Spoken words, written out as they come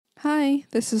Hi,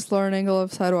 this is Lauren Engel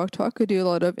of Sidewalk Talk. I do a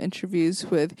lot of interviews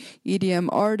with EDM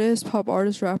artists, pop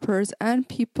artists, rappers, and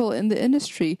people in the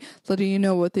industry, letting you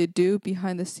know what they do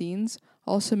behind the scenes.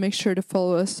 Also, make sure to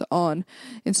follow us on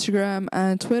Instagram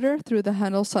and Twitter through the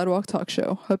handle Sidewalk Talk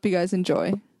Show. Hope you guys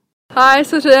enjoy. Hi,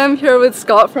 so today I'm here with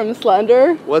Scott from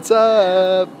Slander. What's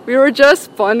up? We were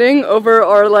just bonding over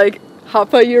our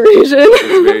Hapa Eurasian.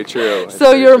 It's very true.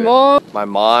 So your mom? My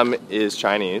mom is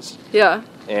Chinese. Yeah.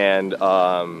 And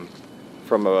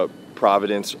from a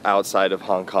Providence outside of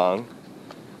Hong Kong.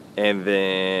 And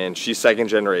then she's second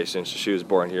generation, so she was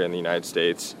born here in the United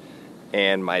States.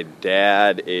 And my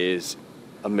dad is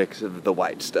a mix of the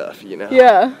white stuff, you know?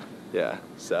 Yeah. Yeah.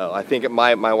 So I think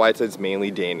my white side's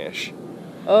mainly Danish.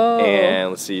 Oh.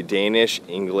 And let's see, Danish,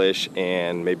 English,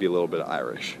 and maybe a little bit of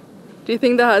Irish. Do you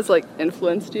think that has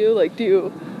influenced you? Is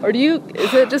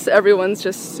it just everyone's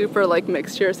just super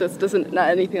mixed here, so it's not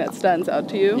anything that stands out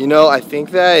to you? You know, I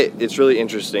think that it's really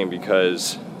interesting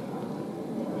because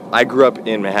I grew up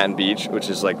in Manhattan Beach, which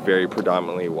is very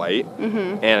predominantly white.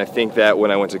 Mm-hmm. And I think that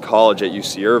when I went to college at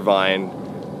UC Irvine,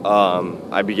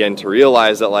 I began to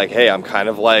realize that hey, I'm kind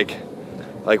of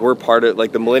we're part of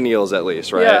the millennials, at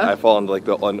least, right? Yeah. I fall into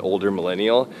an older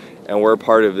millennial, and we're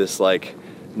part of this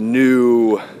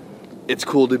new, it's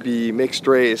cool to be mixed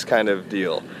race kind of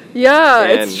deal. Yeah,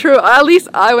 it's true. At least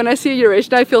when I see a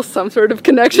Eurasian, I feel some sort of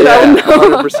connection. Yeah, I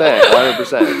don't know.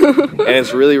 100%. And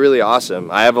it's really, really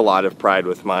awesome. I have a lot of pride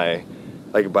with my,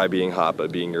 by being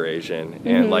Hapa, being Eurasian.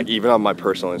 Mm-hmm. And even on my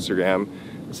personal Instagram,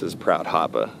 it says proud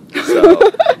Hapa. So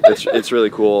it's really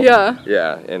cool. Yeah.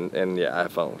 Yeah, and yeah, I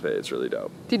have fun with it. It's really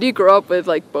dope. Did you grow up with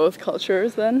both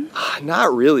cultures then?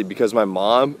 Not really, because my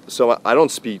mom, so I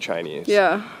don't speak Chinese.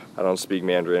 Yeah. I don't speak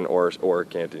Mandarin or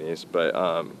Cantonese,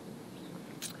 but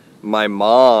my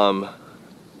mom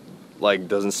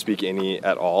doesn't speak any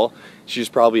at all. She's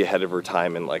probably ahead of her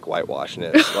time in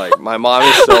whitewashness. My mom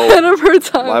is so ahead of her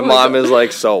time. My mom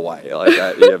is so white.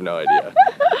 You have no idea.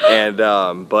 And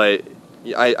but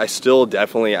I still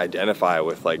definitely identify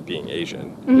with being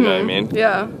Asian. Mm-hmm. You know what I mean?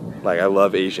 Yeah. I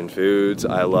love Asian foods.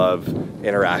 I love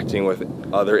interacting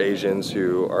with other Asians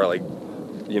who are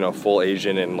full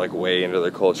Asian and way into their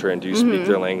culture and do speak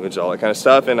their language, all that kind of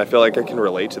stuff. And I feel I can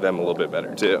relate to them a little bit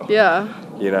better too. Yeah.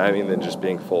 You know what I mean? Than just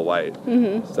being full white.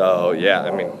 Mm-hmm. So yeah,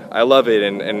 I love it,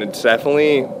 and it's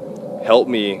definitely helped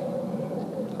me,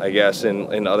 I guess,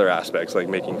 in other aspects,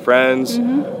 making friends,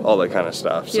 all that kind of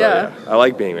stuff. So yeah, I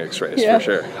like being mixed race for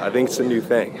sure. I think it's a new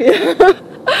thing. Yeah.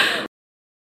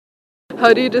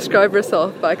 How do you describe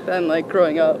yourself back then,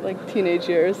 growing up, teenage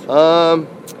years?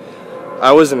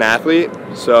 I was an athlete,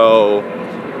 so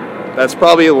that's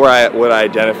probably what I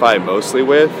identify mostly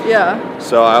with. Yeah.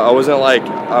 So I wasn't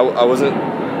I wasn't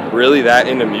really that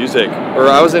into music, or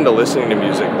I was into listening to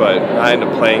music, but not into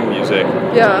playing music.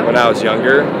 Yeah. When I was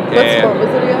younger. What sport was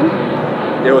it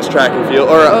again? It was track and field.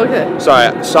 Okay.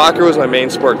 Sorry, soccer was my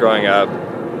main sport growing up,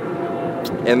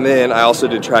 and then I also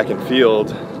did track and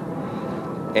field,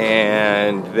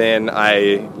 and then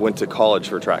I went to college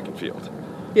for track and field.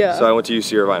 Yeah. So I went to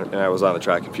UC Irvine, and I was on the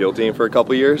track and field team for a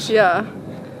couple years. Yeah.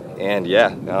 And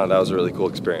yeah, no, that was a really cool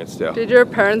experience too. Did your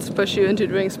parents push you into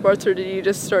doing sports, or did you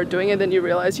just start doing it and then you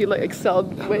realized you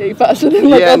excelled way faster than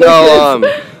other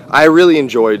kids? I really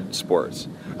enjoyed sports.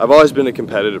 I've always been a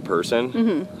competitive person.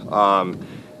 Mm-hmm.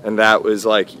 And that was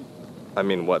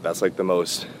that's the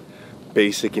most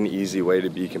basic and easy way to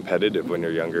be competitive when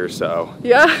you're younger. So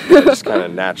yeah, I just kind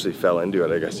of naturally fell into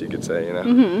it, I guess you could say.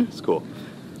 Mm-hmm. It's cool.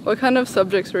 What kind of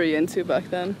subjects were you into back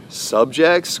then?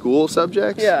 School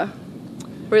subjects? Yeah.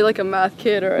 Were you a math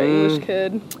kid or an English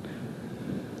kid?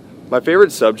 My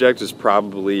favorite subject is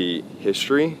probably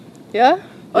history. Yeah?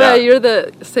 Oh yeah, you're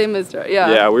the same as yeah.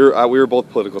 Yeah, we were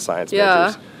both political science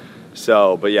majors.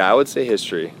 So, but yeah, I would say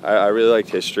history. I really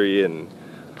liked history, and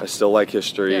I still like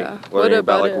history. Yeah. Learning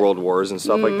about world wars and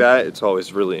stuff like that, it's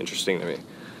always really interesting to me.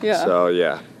 Yeah. So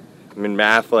yeah,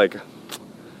 math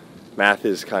math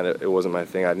is it wasn't my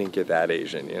thing. I didn't get that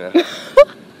Asian, I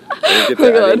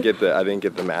didn't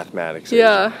get the mathematics.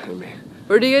 Yeah. Asian.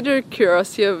 Where do you get your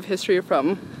curiosity of history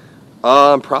from?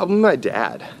 Probably my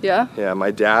dad. Yeah? Yeah,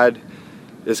 my dad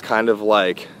is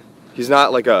he's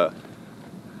not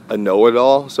a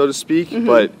know-it-all, so to speak,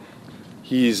 but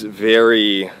he's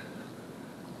very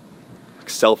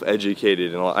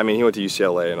self-educated, and he went to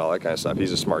UCLA and all that kind of stuff.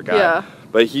 He's a smart guy. Yeah.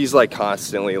 But he's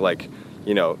constantly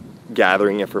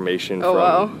gathering information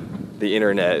from the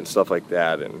internet and stuff like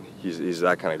that, and he's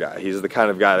that kind of guy. He's the kind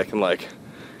of guy that can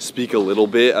speak a little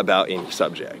bit about any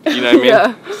subject. You know what I mean?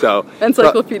 Yeah. So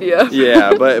encyclopedia.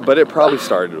 Yeah, but it probably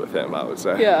started with him, I would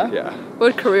say. Yeah. Yeah.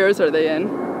 What careers are they in?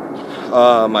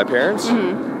 My parents.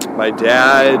 My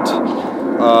dad,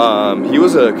 he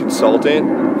was a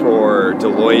consultant for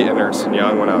Deloitte and Ernst &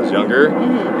 Young when I was younger.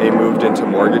 Mm-hmm. He moved into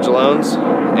mortgage loans.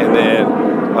 And then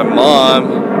my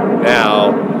mom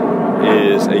now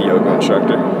is a yoga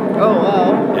instructor. Oh,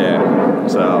 wow. Yeah,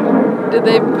 so. Did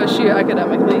they push you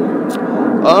academically?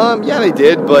 Yeah, they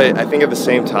did, but I think at the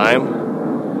same time,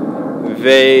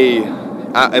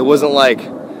 it wasn't like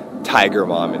tiger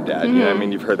mom and dad. Mm-hmm. You know what I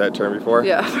mean? You've heard that term before?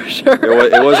 Yeah, for sure.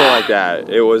 It wasn't like that.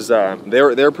 It was, they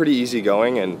were pretty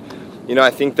easygoing, and, you know,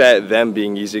 I think that them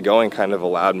being easygoing kind of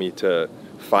allowed me to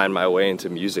find my way into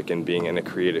music and being in a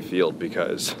creative field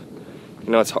because, you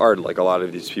know, it's hard. Like, a lot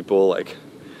of these people, like,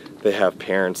 they have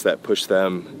parents that push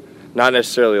them, not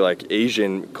necessarily like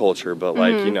Asian culture, but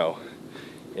like, mm-hmm. you know,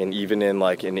 and even in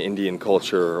like in Indian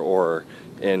culture or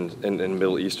in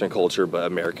Middle Eastern culture, but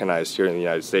Americanized here in the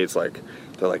United States, like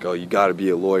they're like, oh, you got to be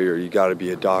a lawyer, you got to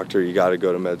be a doctor, you got to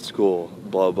go to med school,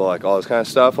 blah blah, like all this kind of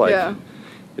stuff. Like, yeah.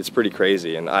 It's pretty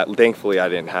crazy, and thankfully I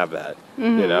didn't have that.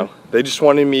 Mm-hmm. You know, they just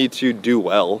wanted me to do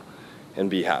well and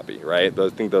be happy, right? I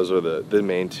think those were the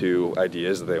main two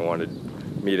ideas that they wanted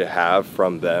me to have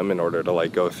from them in order to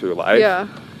like go through life. Yeah.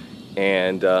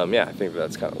 And yeah, I think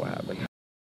that's kind of what happened.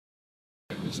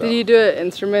 So. Did you do an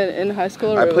instrument in high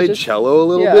school? Or I played cello a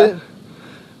little bit,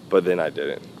 but then I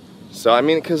didn't. So, I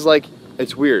mean, because, like,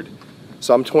 it's weird.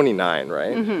 So, I'm 29,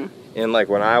 right? Mm-hmm. And, like,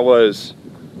 when I was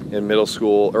in middle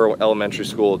school or elementary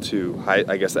school to,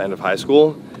 I guess, the end of high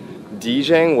school,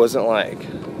 DJing wasn't, like,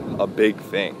 a big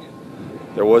thing.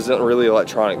 There wasn't really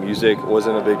electronic music.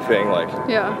 Wasn't a big thing. Like,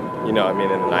 yeah. You know, I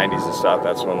mean, in the 90s and stuff,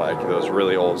 that's when, like, those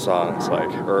really old songs,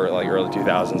 like, or, like, early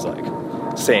 2000s, like,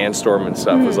 Sandstorm and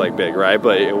stuff was like big, right?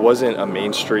 But it wasn't a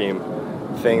mainstream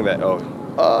thing that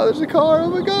oh there's a car, oh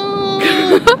my god.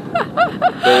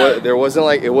 There wasn't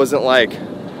like, it wasn't like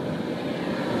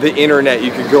the internet.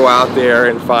 You could go out there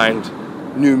and find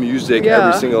new music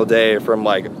every single day from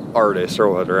like artists or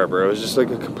whatever. It was just like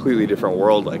a completely different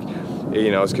world. Like,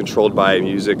 you know, it's controlled by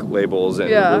music labels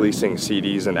and releasing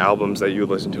CDs and albums that you would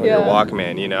listen to on your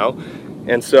Walkman, you know?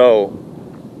 And so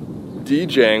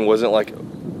DJing wasn't like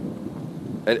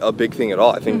a big thing at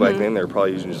all. I think back then they were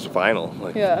probably using just vinyl,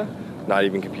 like not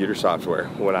even computer software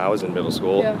when I was in middle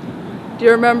school. Yeah. Do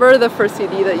you remember the first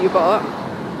CD that you bought?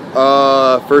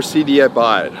 First CD I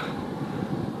bought,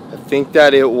 I think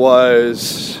that it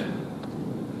was,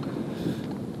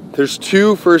 there's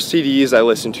two first CDs I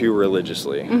listened to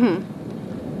religiously.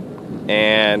 Mm-hmm.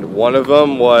 And one of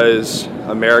them was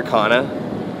Americana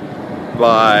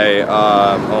by,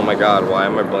 oh my god, why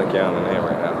am I blanking on the name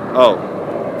right now? Oh.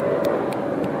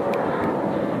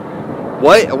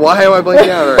 What? Why am I blanking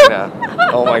out right now?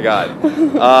 Oh my god.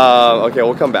 Okay,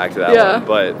 we'll come back to that one.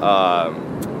 But,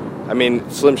 I mean,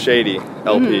 Slim Shady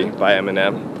LP by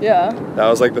Eminem. Yeah. That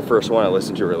was like the first one I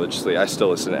listened to religiously. I still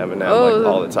listen to Eminem like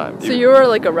all the time. So you were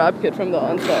like a rap kid from the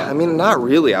onset? I mean, not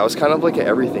really. I was kind of like an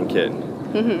everything kid.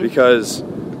 Mm-hmm. Because,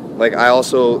 like, I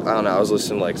don't know, I was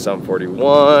listening to like Sum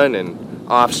 41 and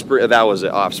Offspring. That was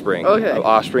it, Offspring. Okay.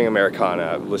 Offspring Americana.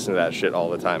 I listened to that shit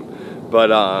all the time. But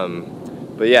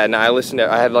yeah,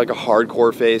 I had like a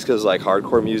hardcore phase because like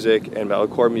hardcore music and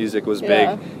metalcore music was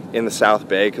big in the South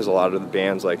Bay because a lot of the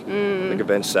bands like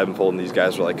Avenged Sevenfold and these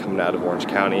guys were like coming out of Orange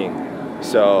County.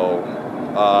 So,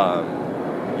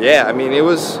 yeah, I mean,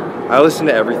 I listened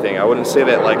to everything. I wouldn't say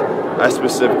that like I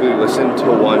specifically listened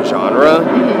to one genre,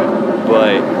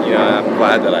 but, you know, I'm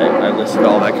glad that I listened to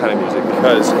all that kind of music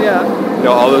because, you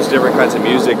know, all those different kinds of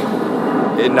music,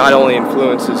 it not only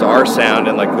influences our sound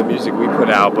and like the music we put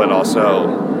out, but also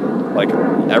like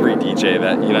every DJ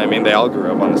that, you know what I mean, they all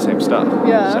grew up on the same stuff.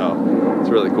 Yeah. So it's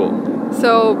really cool.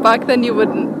 So back then you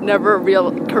would never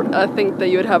think that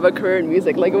you would have a career in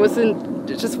music. Like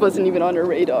it just wasn't even on your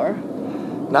radar.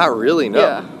 Not really, no.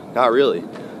 Yeah. Not really.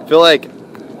 I feel like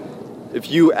if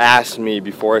you asked me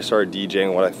before I started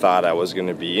DJing what I thought I was going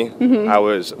to be,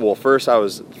 first I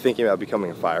was thinking about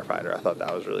becoming a firefighter. I thought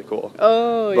that was really cool.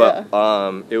 Oh,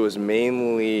 but, it was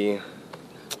mainly,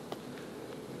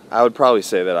 I would probably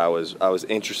say that I was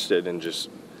interested in just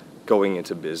going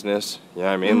into business. You know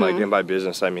what I mean? Like, and by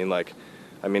business, I mean,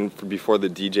 before the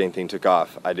DJing thing took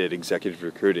off, I did executive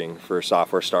recruiting for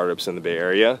software startups in the Bay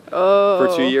Area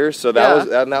for 2 years. So that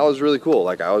was really cool.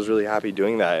 Like, I was really happy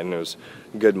doing that, and it was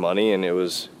good money, and it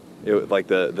was like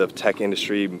the tech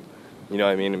industry, you know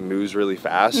what I mean, it moves really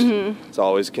fast. It's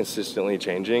always constantly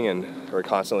changing or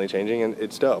constantly changing, and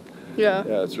it's dope. Yeah,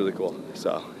 it's really cool.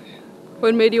 So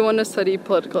what made you want to study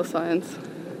political science?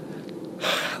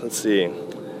 Let's see,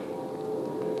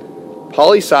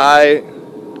 poli-sci, I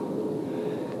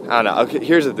don't know. Okay,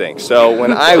 here's the thing. So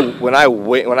when I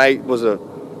was a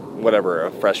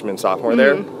freshman, sophomore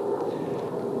there,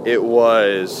 it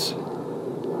was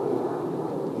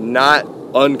not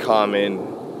uncommon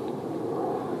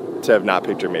to have not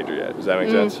picked your major yet. Does that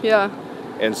make sense? Yeah.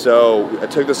 And so I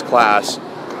took this class,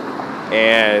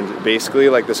 and basically,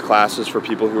 like, this class was for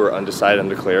people who were undecided,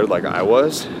 undeclared, like I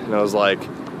was. And I was like,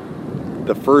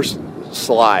 the first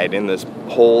slide in this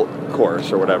whole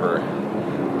course or whatever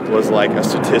was like a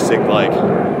statistic, like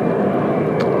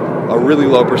a really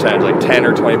low percentage, like 10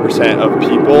 or 20% of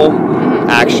people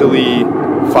actually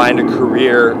find a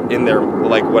career in their,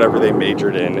 like, whatever they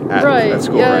majored in at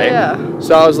school, right? Yeah.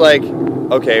 So I was like,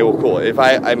 okay, well, cool. If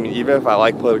I mean, even if I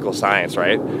like political science,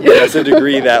 right? That's a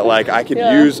degree that, like, I could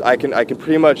use. I can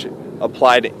pretty much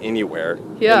apply to anywhere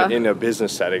in a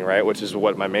business setting, right? Which is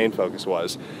what my main focus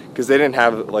was, because they didn't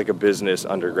have like a business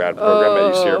undergrad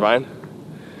program at UC Irvine.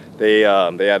 They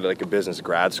had like a business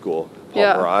grad school,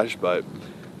 Paul Mirage, but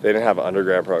they didn't have an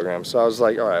undergrad program. So I was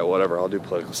like, all right, whatever. I'll do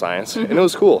political science, and it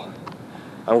was cool.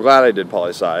 I'm glad I did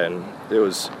poli-sci, and it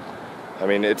was. I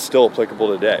mean, it's still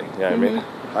applicable today. You know what I mean?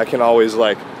 I can always,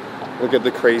 like, look at the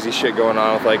crazy shit going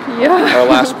on with, like, our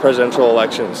last presidential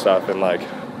election and stuff, and, like,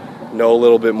 know a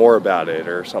little bit more about it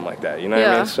or something like that. You know what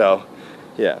I mean? So,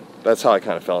 yeah, that's how I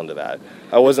kind of fell into that.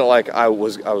 I wasn't like, I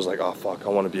was like, oh, fuck, I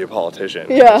want to be a politician.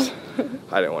 Yeah.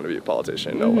 I didn't want to be a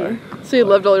politician, no way. So you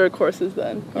loved all your courses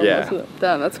then? Yeah.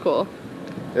 Damn, that's cool.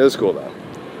 It was cool, though.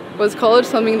 Was college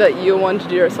something that you wanted to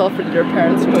do yourself, or did your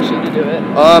parents push you to do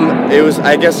it? It was,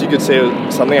 I guess you could say, it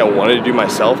was something I wanted to do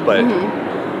myself, but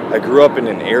I grew up in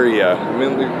an area, I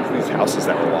mean, these houses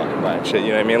that we're walking by and shit, you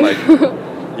know what I mean?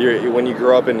 Like, when you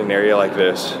grow up in an area like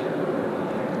this,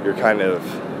 you're kind of,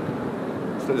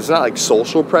 it's not like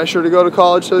social pressure to go to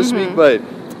college, so to speak, but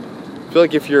I feel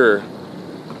like if you're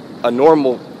a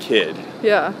normal kid,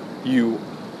 you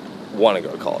want to go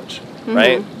to college,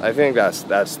 right? I think that's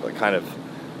the kind of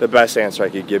the best answer I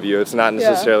could give you. It's not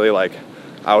necessarily like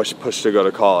I was pushed to go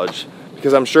to college,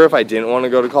 because I'm sure if I didn't want to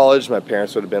go to college, my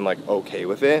parents would have been like okay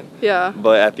with it. Yeah.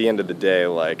 But at the end of the day,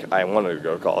 like, I wanted to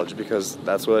go to college because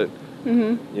that's what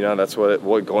you know, that's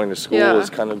what going to school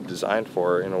is kind of designed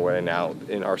for in a way now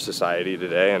in our society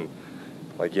today. And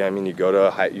like, I mean, you go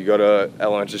to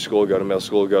elementary school, go to middle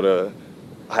school, go to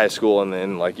high school, and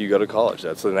then like you go to college.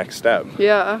 That's the next step.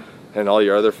 Yeah. And all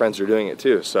your other friends are doing it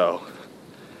too. So.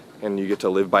 And you get to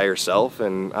live by yourself,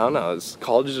 and I don't know,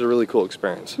 college is a really cool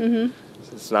experience.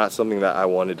 It's not something that I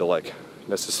wanted to, like,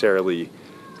 necessarily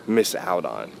miss out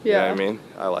on. You know what I mean?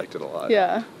 I liked it a lot.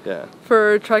 Yeah.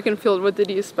 For track and field, what did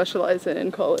you specialize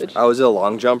in college? I was a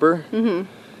long jumper, and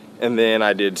then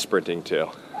I did sprinting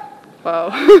too. Wow.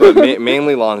 But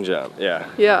mainly long jump, yeah,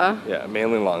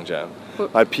 mainly long jump.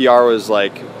 My PR was,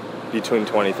 like, between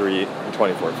 23 and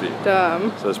 24 feet.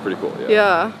 Damn. So it's pretty cool,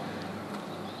 yeah.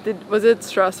 Was it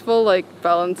stressful, like,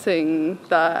 balancing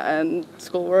that and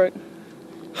schoolwork?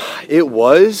 It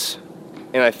was,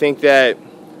 and I think that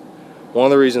one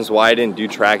of the reasons why I didn't do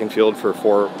track and field for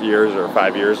 4 years or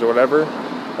 5 years or whatever,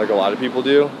 like a lot of people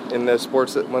do in the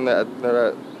sports that when they're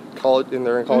at college,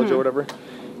 they're in college or whatever,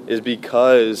 is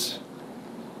because,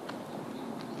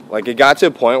 like, it got to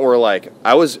a point where, like,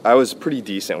 I was pretty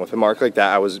decent with a mark like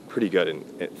that. I was pretty good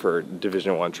for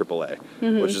Division I AAA,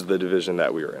 which is the division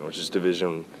that we were in, which is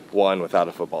Division I without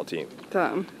a football team.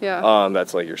 Damn, yeah.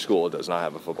 That's like your school does not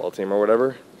have a football team or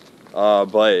whatever.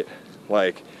 But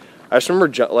like, I just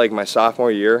remember like my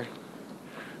sophomore year.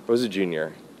 Or was it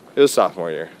junior? It was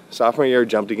sophomore year. Sophomore year,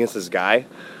 jumped against this guy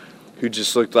who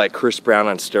just looked like Chris Brown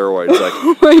on steroids,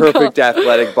 like perfect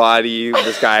athletic body.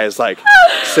 This guy is like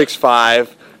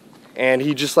 6'5". And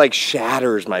he just, like,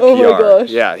 shatters my PR. Oh my gosh.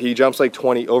 Yeah, he jumps, like,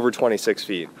 over 26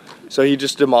 feet. So he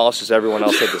just demolishes everyone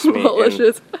else at this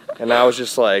meet. And I was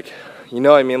just like, you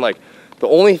know what I mean? Like, the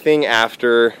only thing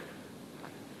after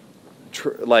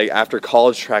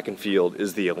college track and field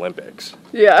is the Olympics.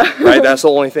 Yeah. Right? That's the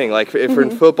only thing. Like, if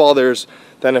in football, there's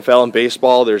the NFL, and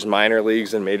baseball, there's minor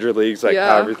leagues and major leagues, like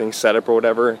how everything's set up or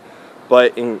whatever.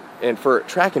 But for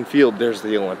track and field, there's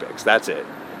the Olympics. That's it.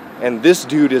 And this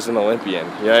dude is an Olympian,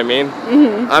 you know what I mean?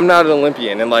 I'm not an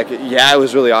Olympian, and like, yeah, it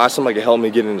was really awesome, like it helped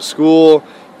me get into school,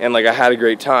 and like I had a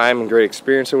great time and great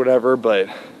experience or whatever, but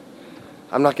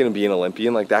I'm not gonna be an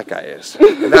Olympian like that guy is.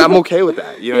 And I'm okay with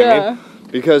that, you know what I mean?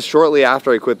 Because shortly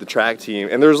after I quit the track team,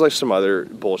 and there was like some other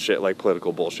bullshit, like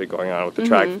political bullshit going on with the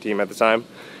track team at the time,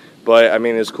 but I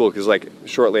mean, it's cool, because like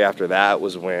shortly after that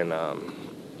was when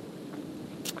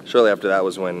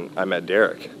I met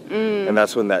Derek. And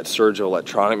that's when that surge of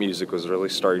electronic music was really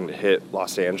starting to hit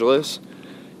Los Angeles.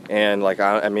 And like,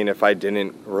 I mean, if I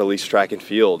didn't release track and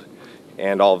field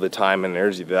and all the time and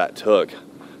energy that took,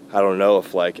 I don't know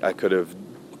if like I could have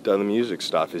done the music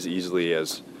stuff as easily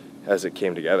as it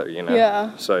came together, you know?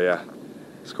 Yeah. So yeah,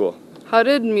 it's cool. How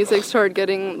did music start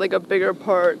getting like a bigger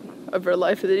part of your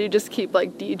life? Did you just keep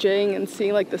like DJing and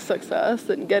seeing like the success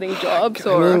and getting jobs,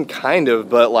 or? I mean, kind of,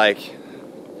 but like,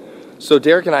 so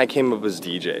Derek and I came up as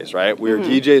DJs, right? We were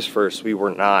DJs first. We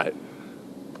were not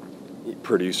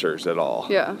producers at all.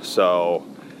 Yeah. So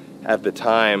at the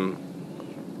time,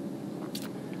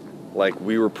 like,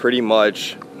 we were pretty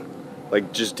much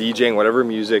like just DJing whatever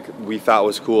music we thought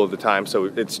was cool at the time. So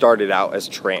it started out as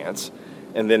trance,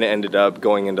 and then it ended up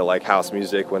going into like house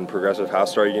music when progressive house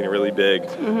started getting really big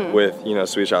with, you know,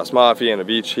 Swedish House Mafia and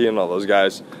Avicii and all those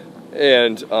guys.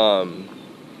 And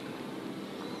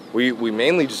we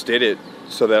mainly just did it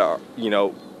so that, you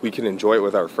know, we could enjoy it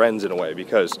with our friends in a way,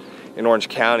 because in Orange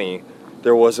County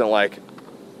there wasn't like,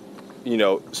 you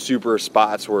know, super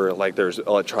spots where like there's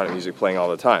electronic music playing all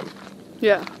the time.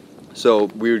 Yeah. So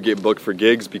we would get booked for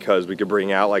gigs because we could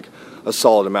bring out like a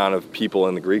solid amount of people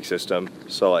in the Greek system.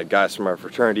 So like guys from our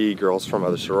fraternity, girls from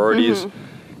other sororities,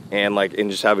 and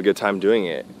just have a good time doing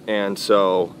it. And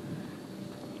so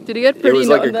did you get pretty it was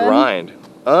like a then? grind.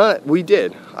 We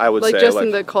did, I would say. Like just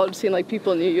in the college scene, like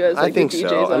people knew you as like the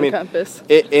DJs on campus.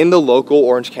 In the local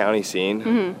Orange County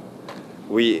scene,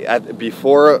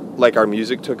 before like our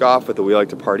music took off with the We Like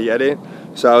to Party edit,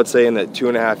 so I would say in the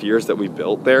 2.5 years that we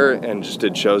built there and just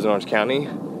did shows in Orange County,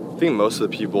 I think most of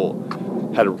the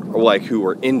people had like who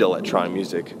were into electronic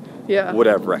music would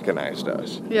have recognized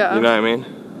us. Yeah. You know what I mean?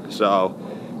 So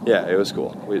yeah, it was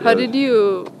cool. How did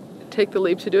you take the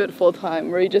leap to do it full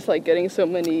time? Were you just like getting so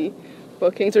many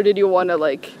bookings, or did you want to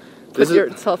like put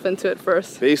yourself into it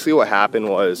first? Basically what happened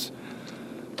was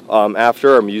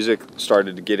after our music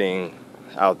started getting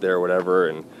out there, whatever,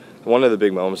 and one of the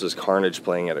big moments was Carnage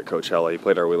playing it at Coachella. He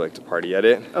played our We Like to Party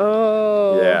edit.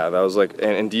 Oh. Yeah, that was like,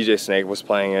 and DJ Snake was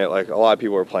playing it. Like a lot of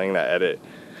people were playing that edit.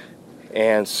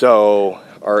 And so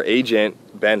our agent,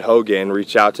 Ben Hogan,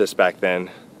 reached out to us back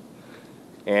then.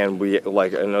 And we,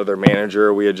 like another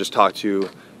manager we had just talked to,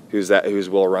 who's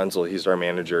Will Runzel. He's our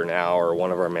manager now, or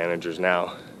one of our managers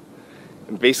now.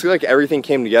 And basically like everything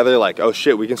came together like, oh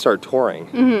shit, we can start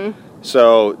touring.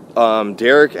 So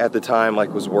Derek at the time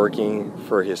like was working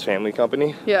for his family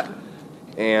company. Yeah.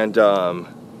 And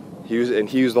he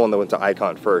was the one that went to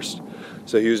Icon first.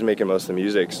 So he was making most of the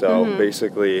music. So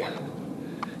basically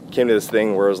came to this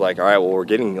thing where it was like, all right, well, we're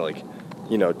getting like,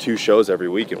 you know, 2 shows every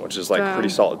weekend, which is like pretty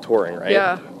solid touring, right?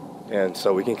 Yeah. And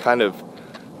so we can kind of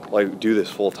like do this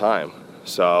full time.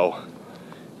 So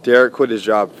Derek quit his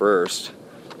job first.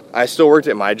 I still worked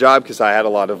at my job because I had a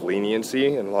lot of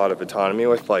leniency and a lot of autonomy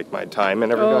with like my time and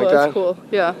everything like that. Oh, that's cool.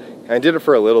 Yeah. And I did it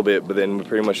for a little bit, but then we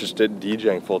pretty much just did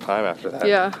DJing full time after that.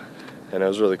 Yeah. And it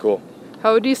was really cool.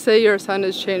 How would you say your sound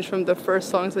has changed from the first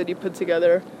songs that you put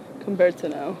together compared to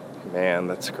now? Man,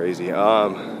 that's crazy. You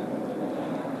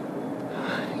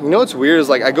know what's weird is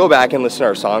like I go back and listen to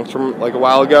our songs from like a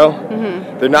while ago.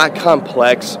 They're not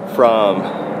complex from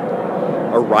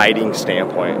a writing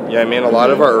standpoint. You know what I mean? A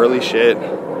lot of our early shit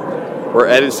were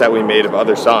edits that we made of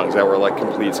other songs that were like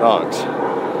complete songs.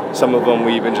 Some of them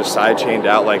we even just sidechained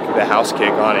out like the house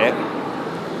kick on it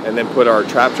and then put our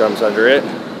trap drums under it.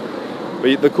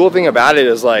 But the cool thing about it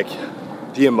is like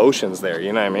the emotions there,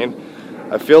 you know what I mean?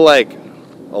 I feel like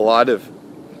a lot of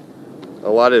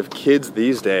kids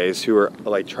these days who are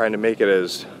like trying to make it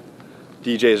as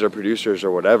DJs or producers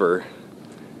or whatever,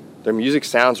 their music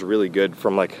sounds really good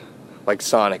from like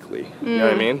sonically, you know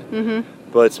what I mean?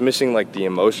 But it's missing like the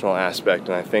emotional aspect,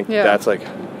 and I think that's like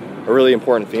a really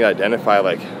important thing to identify.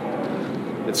 Like,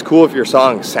 it's cool if your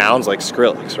song sounds like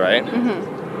Skrillex, right?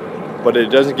 But it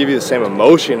doesn't give you the same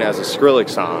emotion as a Skrillex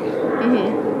song.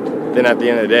 Then at the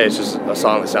end of the day, it's just a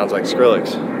song that sounds like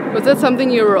Skrillex. Was that something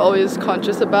you were always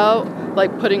conscious about,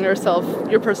 like putting your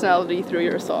personality through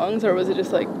your songs, or was it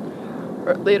just like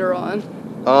later on?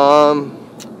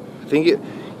 I think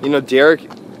Derek,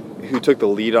 who took the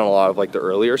lead on a lot of like the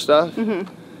earlier stuff,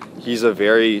 he's a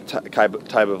very type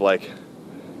of like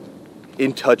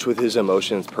in touch with his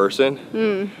emotions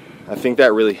person. I think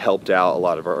that really helped out a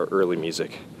lot of our early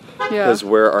music. Because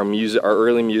where our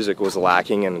early music was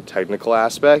lacking in a technical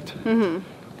aspect,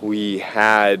 we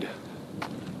had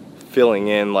filling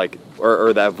in like,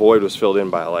 or that void was filled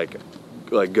in by like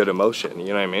good emotion. You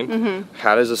know what I mean?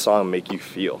 How does a song make you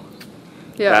feel?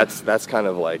 Yeah. That's kind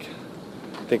of like,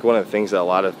 I think one of the things that a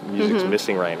lot of music's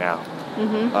missing right now.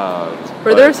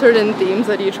 Were there certain themes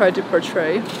that you tried to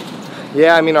portray?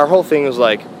 Yeah, I mean, our whole thing was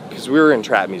like, because we were in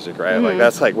trap music, right? Like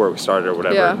that's like where we started or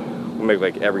whatever. Yeah. We make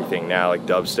like everything now, like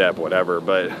dubstep, whatever.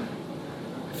 But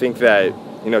I think that,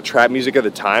 you know, trap music at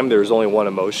the time, there was only one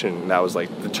emotion, and that was like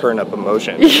the turn up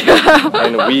emotion.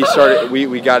 And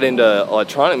we got into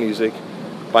electronic music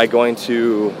by going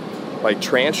to like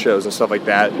trance shows and stuff like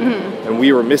that, and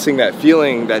we were missing that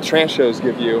feeling that trance shows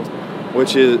give you,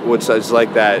 which is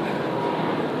like that,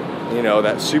 you know,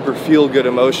 that super feel good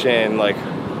emotion, like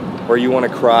where you want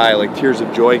to cry, like tears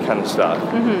of joy kind of stuff.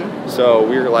 So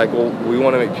we were like, well, we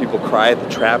want to make people cry at the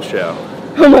trap show.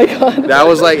 Oh my god. That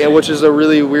was like, which is a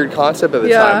really weird concept at the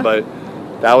time, but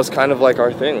that was kind of like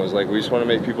our thing, was like, we just want to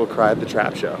make people cry at the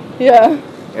trap show. Yeah.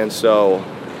 And so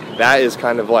that is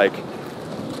kind of like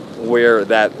where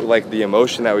that, like the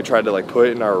emotion that we tried to like put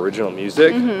in our original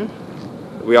music,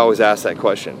 we always ask that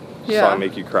question. Does the song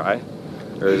make you cry?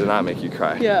 Or does it not make you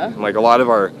cry? Yeah. And like a lot of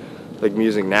our like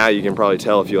music now, you can probably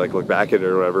tell if you like look back at it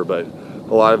or whatever, but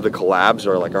a lot of the collabs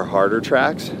are like our harder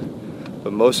tracks.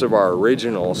 But most of our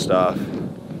original stuff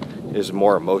is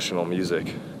more emotional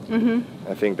music.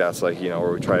 I think that's like, you know,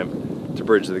 where we try to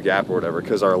bridge the gap or whatever,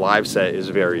 because our live set is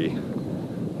very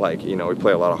like, you know, we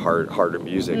play a lot of harder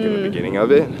music in the beginning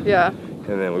of it. Yeah.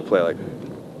 And then we play like,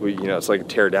 you know, it's like a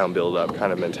tear down, build up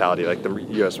kind of mentality, like the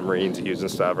U.S. Marines use and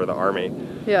stuff, or the Army.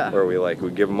 Yeah. Where we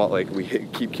give them all, like,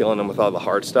 keep killing them with all the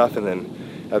hard stuff, and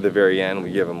then at the very end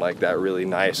we give them like that really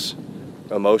nice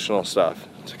emotional stuff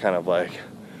to kind of like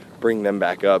bring them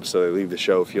back up, so they leave the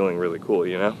show feeling really cool,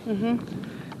 you know?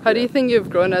 How do you think you've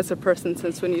grown as a person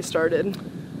since when you started?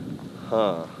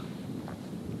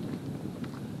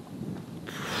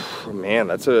 Man,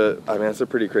 that's a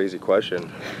pretty crazy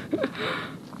question.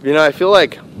 You know, I feel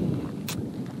like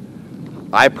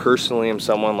I personally am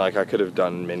someone, like, I could have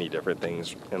done many different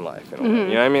things in life. You know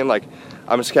what I mean? Like,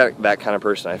 I'm just that kind of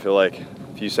person. I feel like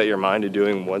if you set your mind to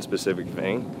doing one specific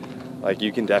thing, like,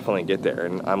 you can definitely get there.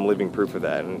 And I'm living proof of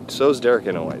that. And so is Derek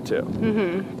in a way, too.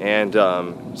 And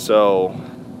so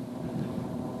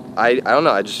I don't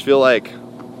know. I just feel like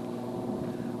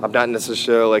I'm not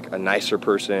necessarily, like, a nicer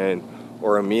person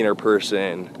or a meaner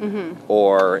person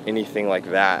or anything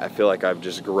like that. I feel like I've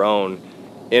just grown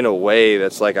in a way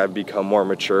that's like I've become more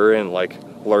mature and like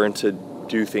learned to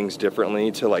do things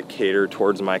differently to like cater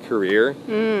towards my career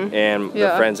and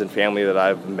the friends and family that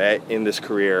I've met in this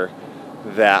career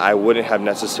that I wouldn't have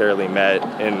necessarily met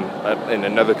in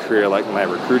another career like my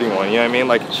recruiting one. You know what I mean?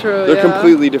 Like, they're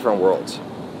completely different worlds.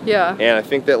 Yeah. And I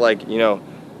think that, like, you know,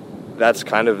 that's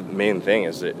kind of the main thing,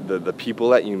 is that the people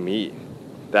that you meet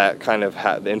that kind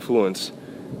of influence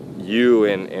you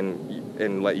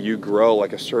and let you grow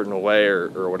like a certain way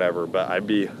or whatever. But I'd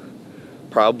be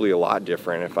probably a lot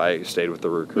different if I stayed with the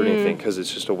recruiting thing, because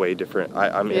it's just a way different.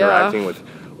 I'm interacting with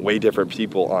way different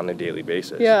people on a daily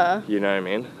basis. Yeah. You know what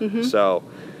I mean? So,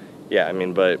 yeah, I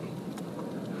mean, but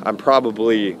I'm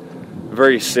probably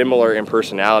very similar in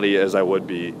personality as I would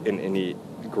be in any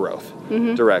growth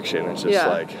direction. It's just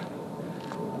like,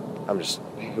 I'm just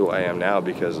who I am now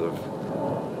because of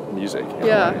music.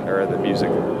 Or the music.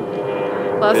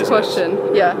 Last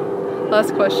question. Yeah.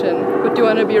 Last question. What do you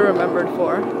want to be remembered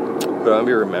for? What do I want to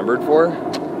be remembered for?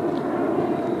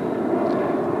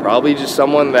 Probably just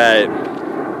someone that,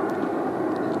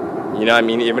 you know, I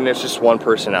mean, even if it's just one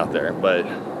person out there, but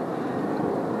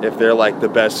if they're like the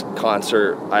best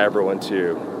concert I ever went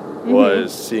to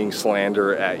was seeing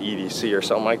Slander at EDC or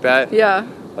something like that. Yeah.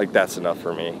 Like, that's enough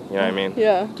for me. You know what I mean?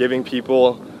 Yeah. Giving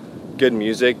people good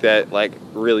music that like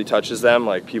really touches them,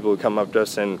 like people who come up to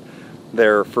us and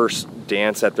their first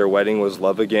dance at their wedding was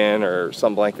Love Again or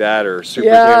something like that, or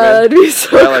Superhuman. Yeah, that'd be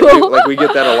so cool. Like we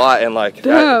get that a lot, and like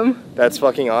that's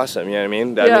fucking awesome. You know what I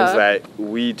mean? That means that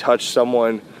we touch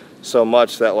someone so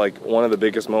much that like one of the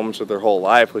biggest moments of their whole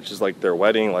life, which is like their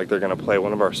wedding, like they're gonna play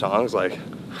one of our songs. Like,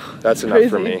 that's enough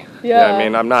for me. Yeah. You know what I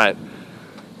mean?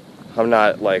 I'm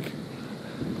not like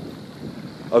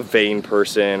a vain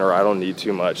person, or I don't need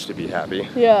too much to be happy.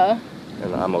 Yeah.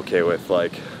 And I'm okay with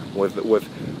like with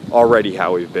already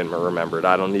how we've been remembered.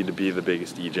 I don't need to be the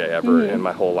biggest DJ ever in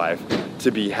my whole life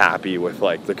to be happy with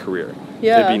like the career.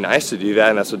 Yeah. It'd be nice to do that,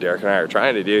 and that's what Derek and I are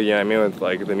trying to do, you know what I mean, with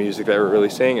like the music that we're really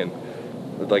singing.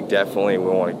 Like, definitely we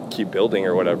want to keep building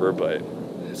or whatever, but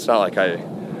it's not like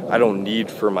I don't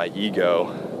need for my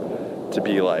ego to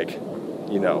be like,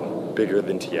 you know, bigger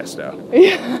than Tiesto.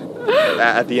 Yeah.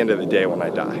 At the end of the day when I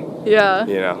die. Yeah.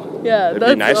 You know? Yeah. It'd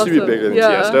be nice to be bigger than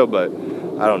Tiesto, but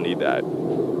I don't need that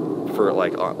for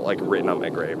like written on my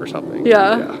grave or something.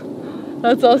 Yeah.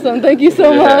 That's awesome. Thank you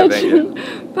so much. Thank you.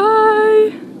 Bye.